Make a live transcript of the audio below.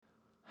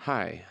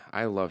Hi,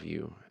 I love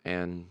you,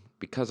 and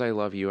because I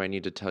love you, I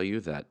need to tell you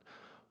that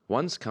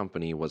One's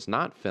Company was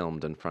not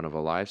filmed in front of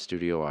a live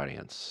studio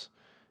audience.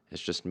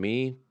 It's just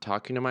me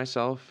talking to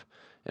myself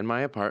in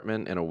my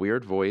apartment in a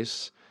weird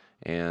voice,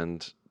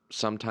 and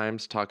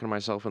sometimes talking to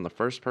myself in the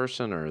first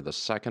person or the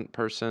second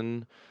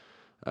person,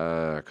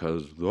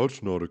 because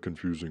that's not a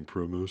confusing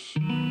premise.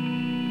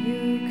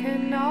 You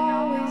can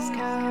always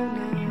count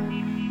on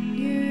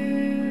you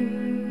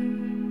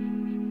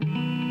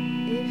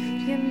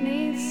if you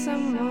need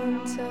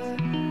someone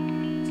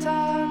to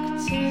talk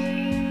to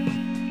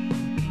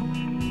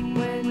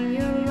when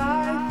your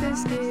life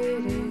is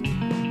getting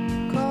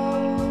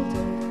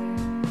colder.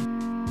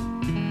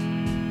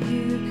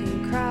 You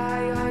can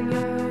cry on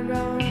your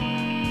own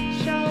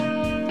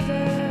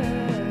shoulder.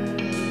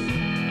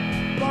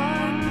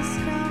 One's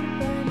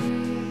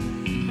company,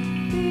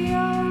 the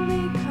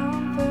only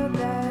comfort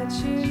that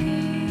you need.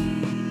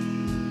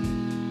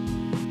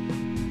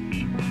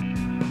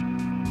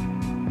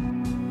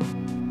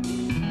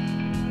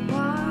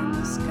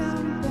 One's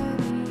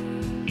company,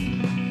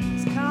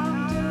 as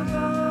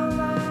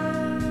comfortable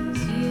as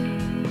you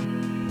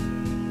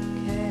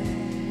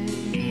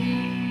can be.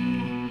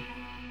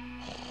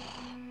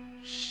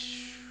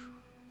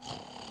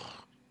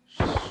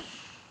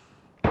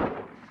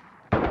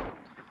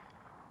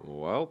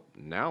 Well,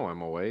 now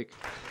I'm awake.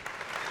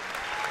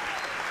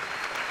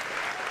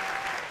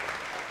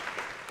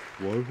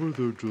 Why were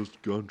there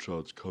just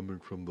gunshots coming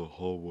from the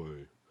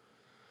hallway?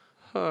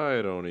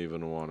 I don't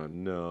even want to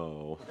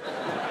know.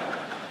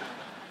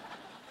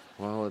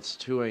 Well, it's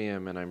 2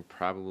 a.m. and I'm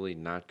probably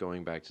not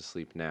going back to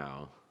sleep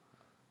now.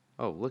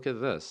 Oh, look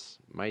at this.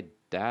 My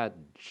dad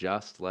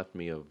just left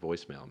me a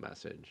voicemail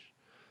message.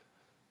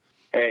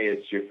 Hey,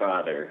 it's your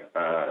father.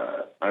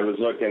 I was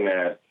looking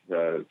at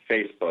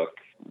Facebook.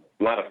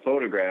 A lot of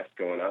photographs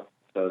going up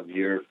of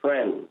your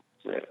friends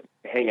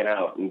hanging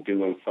out and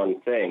doing fun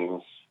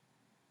things.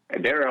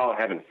 And they're all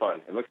having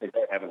fun. It looks like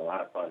they're having a lot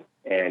of fun.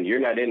 And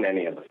you're not in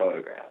any of the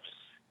photographs.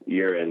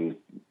 You're in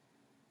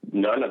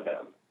none of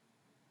them.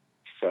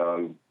 So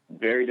I'm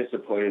very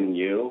disappointed in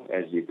you,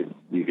 as you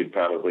could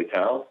probably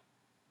tell.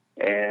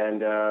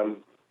 And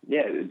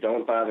yeah,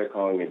 don't bother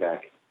calling me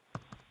back.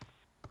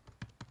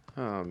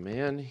 Oh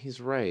man,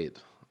 he's right.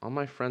 All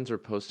my friends are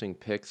posting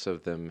pics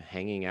of them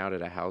hanging out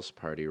at a house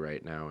party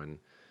right now, and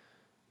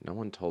no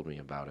one told me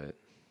about it.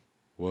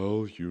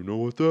 Well, you know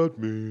what that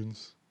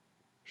means.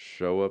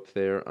 Show up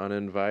there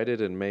uninvited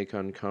and make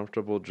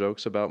uncomfortable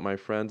jokes about my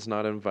friends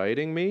not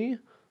inviting me?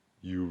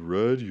 You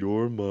read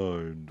your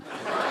mind.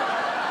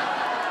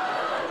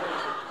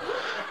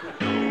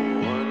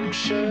 No one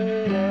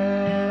should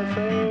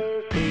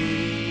ever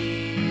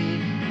be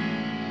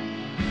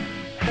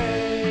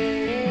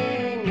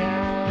hanging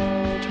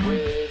out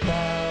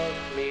without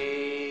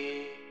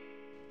me.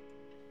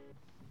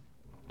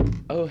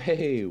 Oh,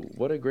 hey,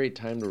 what a great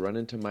time to run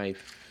into my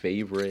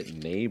favorite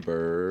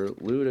neighbor,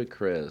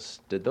 Ludacris.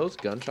 Did those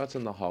gunshots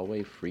in the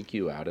hallway freak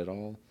you out at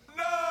all?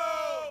 No!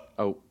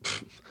 Oh,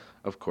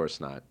 of course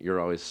not. You're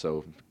always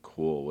so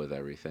cool with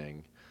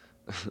everything.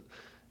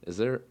 Is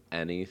there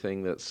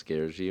anything that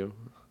scares you?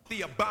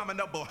 The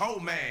abominable hoe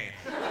man.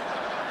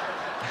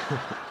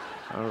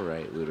 All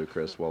right,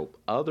 Ludacris. Well,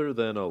 other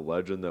than a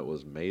legend that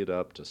was made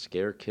up to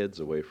scare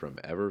kids away from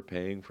ever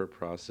paying for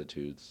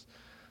prostitutes,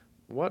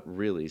 what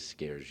really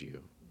scares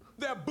you?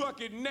 That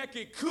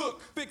bucket-naked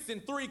cook fixing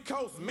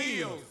three-course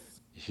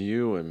meals.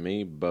 You and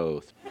me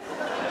both.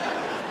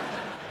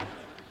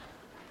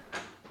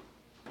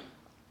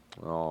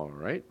 All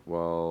right,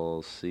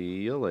 well,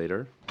 see you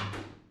later.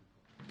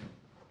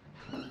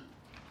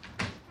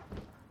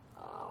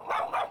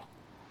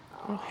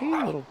 Oh, hey,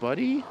 little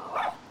buddy.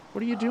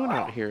 What are you doing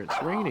out here?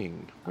 It's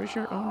raining. Where's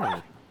your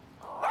owner?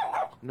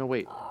 No,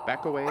 wait.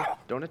 Back away.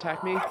 Don't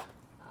attack me.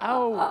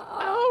 Ow!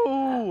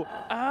 Ow!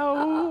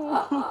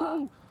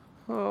 Ow!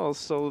 Oh,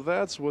 so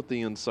that's what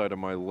the inside of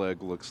my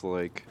leg looks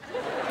like.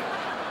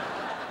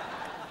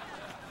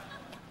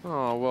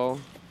 Oh, well,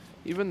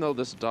 even though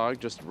this dog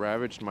just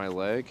ravaged my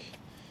leg,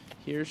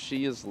 he or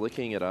she is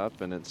licking it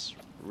up, and it's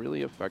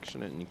really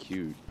affectionate and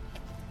cute.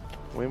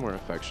 Way more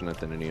affectionate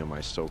than any of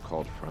my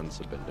so-called friends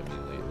have been to me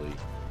lately.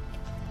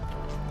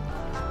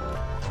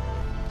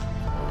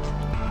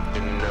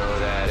 You know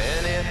that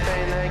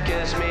anything that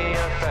gives me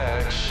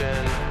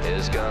affection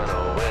is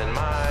gonna win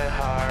my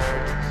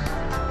heart.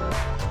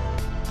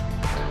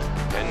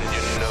 And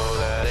you know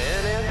that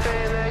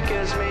anything that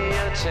gives me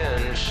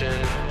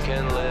attention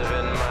can live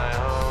in my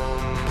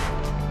home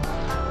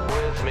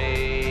with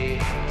me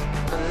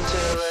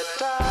until it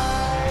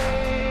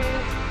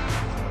dies.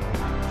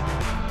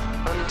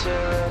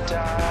 Until it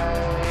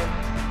dies.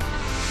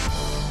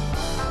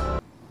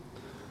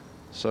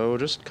 So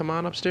just come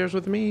on upstairs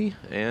with me,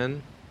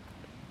 and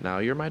now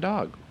you're my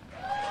dog.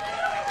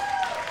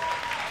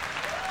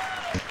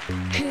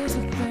 Here's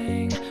the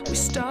thing, we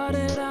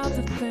started out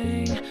the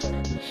thing.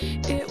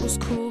 It was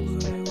cool,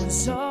 but it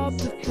was all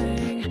the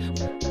thing.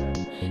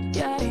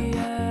 Yeah,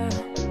 yeah.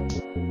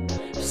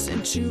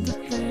 Sent you the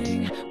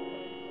thing.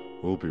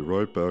 We'll be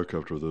right back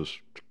after this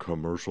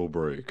commercial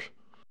break.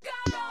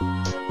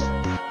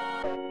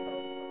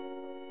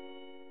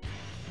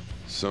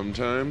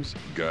 Sometimes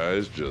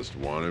guys just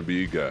want to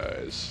be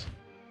guys.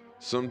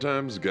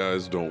 Sometimes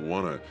guys don't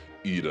want to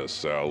eat a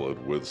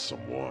salad with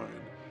some wine.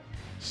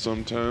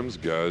 Sometimes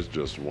guys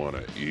just want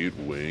to eat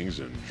wings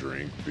and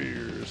drink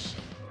beers.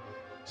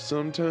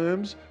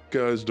 Sometimes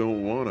guys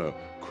don't want to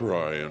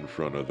cry in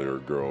front of their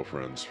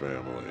girlfriend's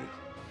family.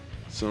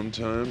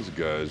 Sometimes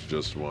guys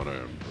just want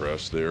to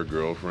impress their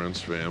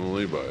girlfriend's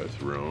family by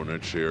throwing a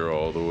chair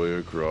all the way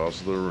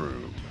across the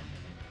room.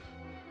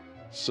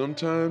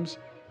 Sometimes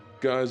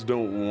guys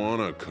don't want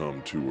to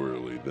come too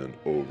early, then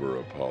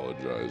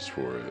over-apologize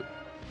for it.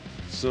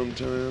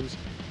 Sometimes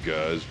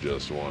guys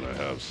just want to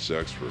have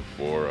sex for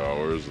 4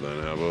 hours,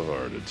 then have a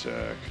heart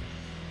attack.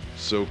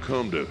 So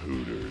come to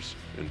Hooters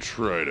and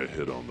try to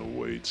hit on the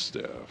wait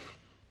staff.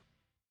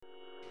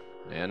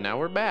 And now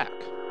we're back.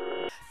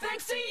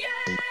 Thanks to you,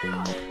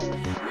 now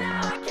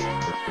I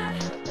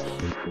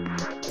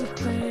get the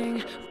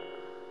thing.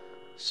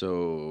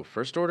 So,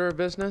 first order of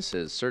business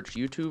is search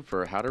YouTube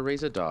for how to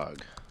raise a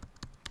dog.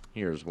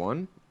 Here's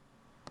one.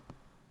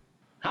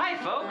 Hi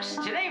folks,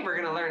 today we're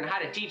going to learn how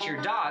to teach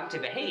your dog to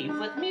behave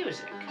with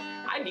music.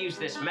 I've used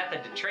this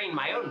method to train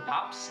my own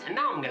pups, and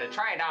now I'm going to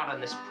try it out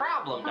on this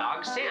problem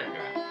dog,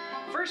 Sandra.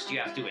 First you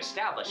have to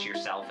establish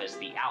yourself as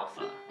the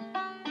alpha,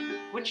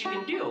 which you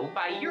can do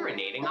by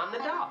urinating on the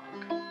dog.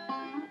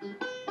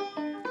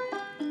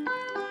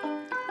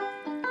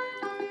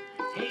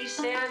 Hey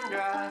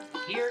Sandra,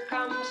 here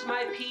comes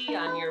my pee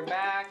on your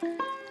back.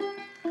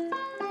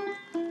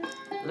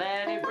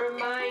 Let it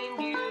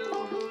remind you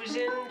who's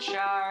in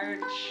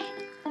charge.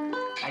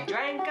 I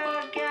drank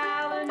a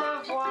gallon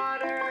of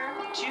water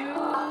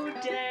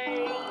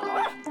today,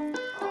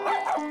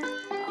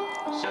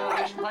 so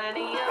there's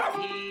plenty of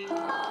pee.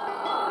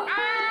 Ow!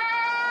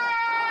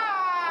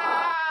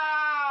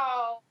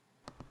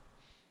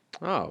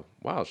 Oh,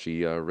 wow,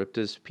 she ripped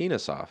his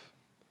penis off.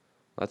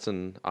 That's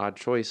an odd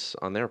choice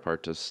on their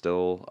part to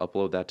still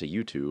upload that to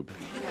YouTube.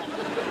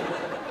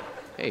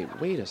 Hey,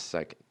 wait a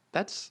second.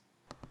 That's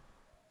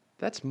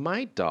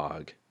my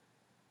dog.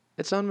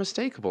 It's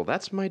unmistakable.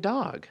 That's my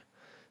dog.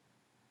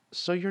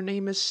 So your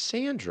name is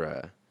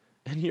Sandra,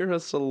 and you're a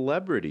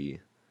celebrity.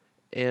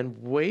 And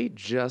wait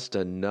just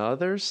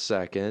another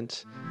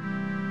second.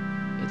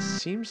 It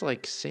seems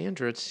like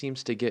Sandra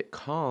seems to get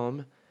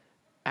calm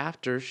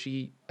after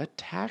she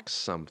attacks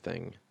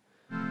something.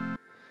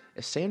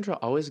 If Sandra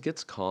always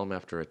gets calm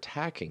after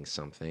attacking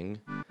something,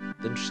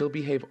 then she'll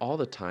behave all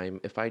the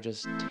time if I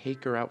just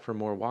take her out for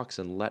more walks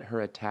and let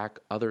her attack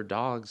other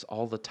dogs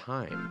all the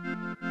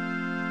time.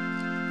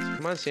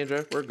 Come on,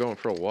 Sandra, we're going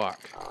for a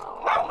walk.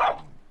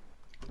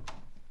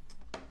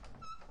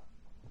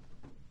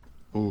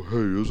 Oh,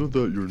 hey, isn't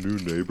that your new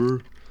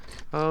neighbor?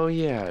 Oh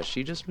yeah,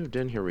 she just moved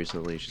in here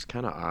recently. She's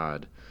kind of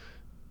odd.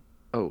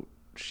 Oh,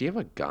 does she have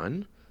a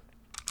gun?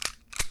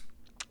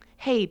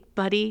 Hey,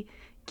 buddy.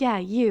 Yeah,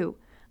 you.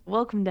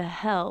 Welcome to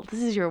hell.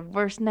 This is your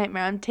worst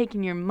nightmare. I'm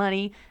taking your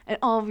money and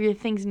all of your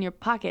things in your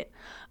pocket.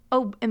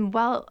 Oh, and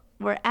while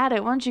we're at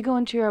it, why don't you go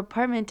into your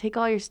apartment, take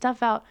all your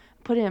stuff out,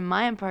 put it in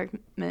my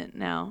apartment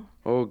now.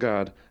 Oh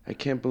God, I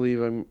can't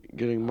believe I'm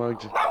getting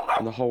mugged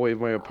in the hallway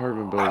of my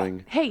apartment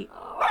building. Hey,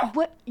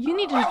 what? You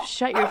need to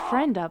shut your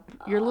friend up,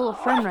 your little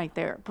friend right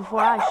there,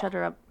 before I shut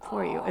her up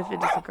for you, if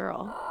it is a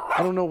girl.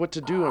 I don't know what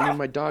to do. I mean,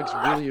 my dog's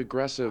really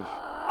aggressive,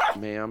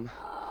 ma'am.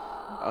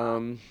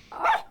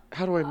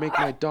 How do I make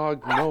my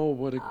dog know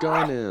what a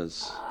gun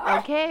is?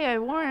 Okay, I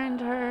warned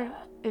her,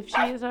 if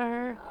she is a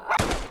her.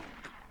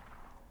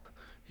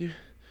 You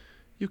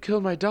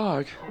killed my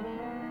dog.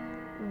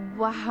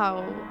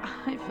 Wow,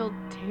 I feel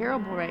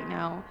terrible right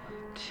now.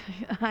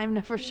 I've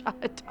never shot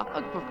a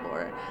dog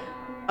before.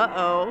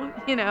 Uh-oh,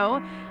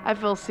 I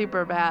feel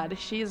super bad.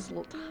 She's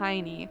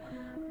tiny.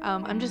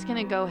 I'm just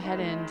gonna go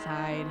head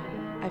inside.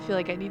 I feel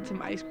like I need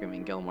some ice cream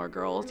and Gilmore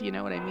Girls, you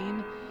know what I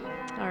mean?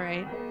 All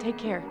right, take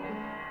care.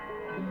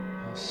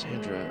 Oh,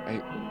 Sandra,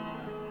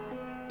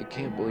 I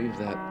can't believe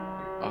that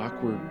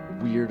awkward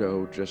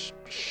weirdo just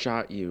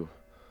shot you.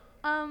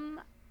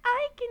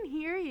 I can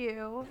hear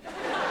you.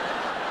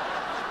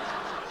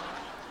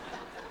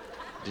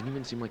 Didn't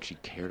even seem like she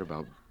cared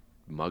about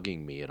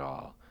mugging me at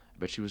all. I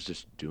bet she was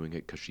just doing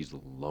it because she's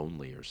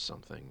lonely or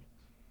something.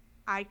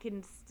 I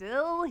can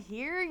still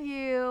hear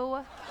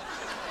you.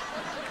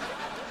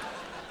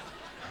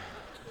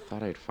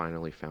 Thought I'd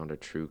finally found a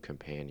true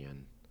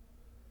companion.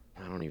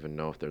 I don't even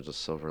know if there's a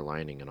silver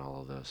lining in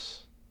all of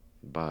this,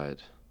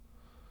 but...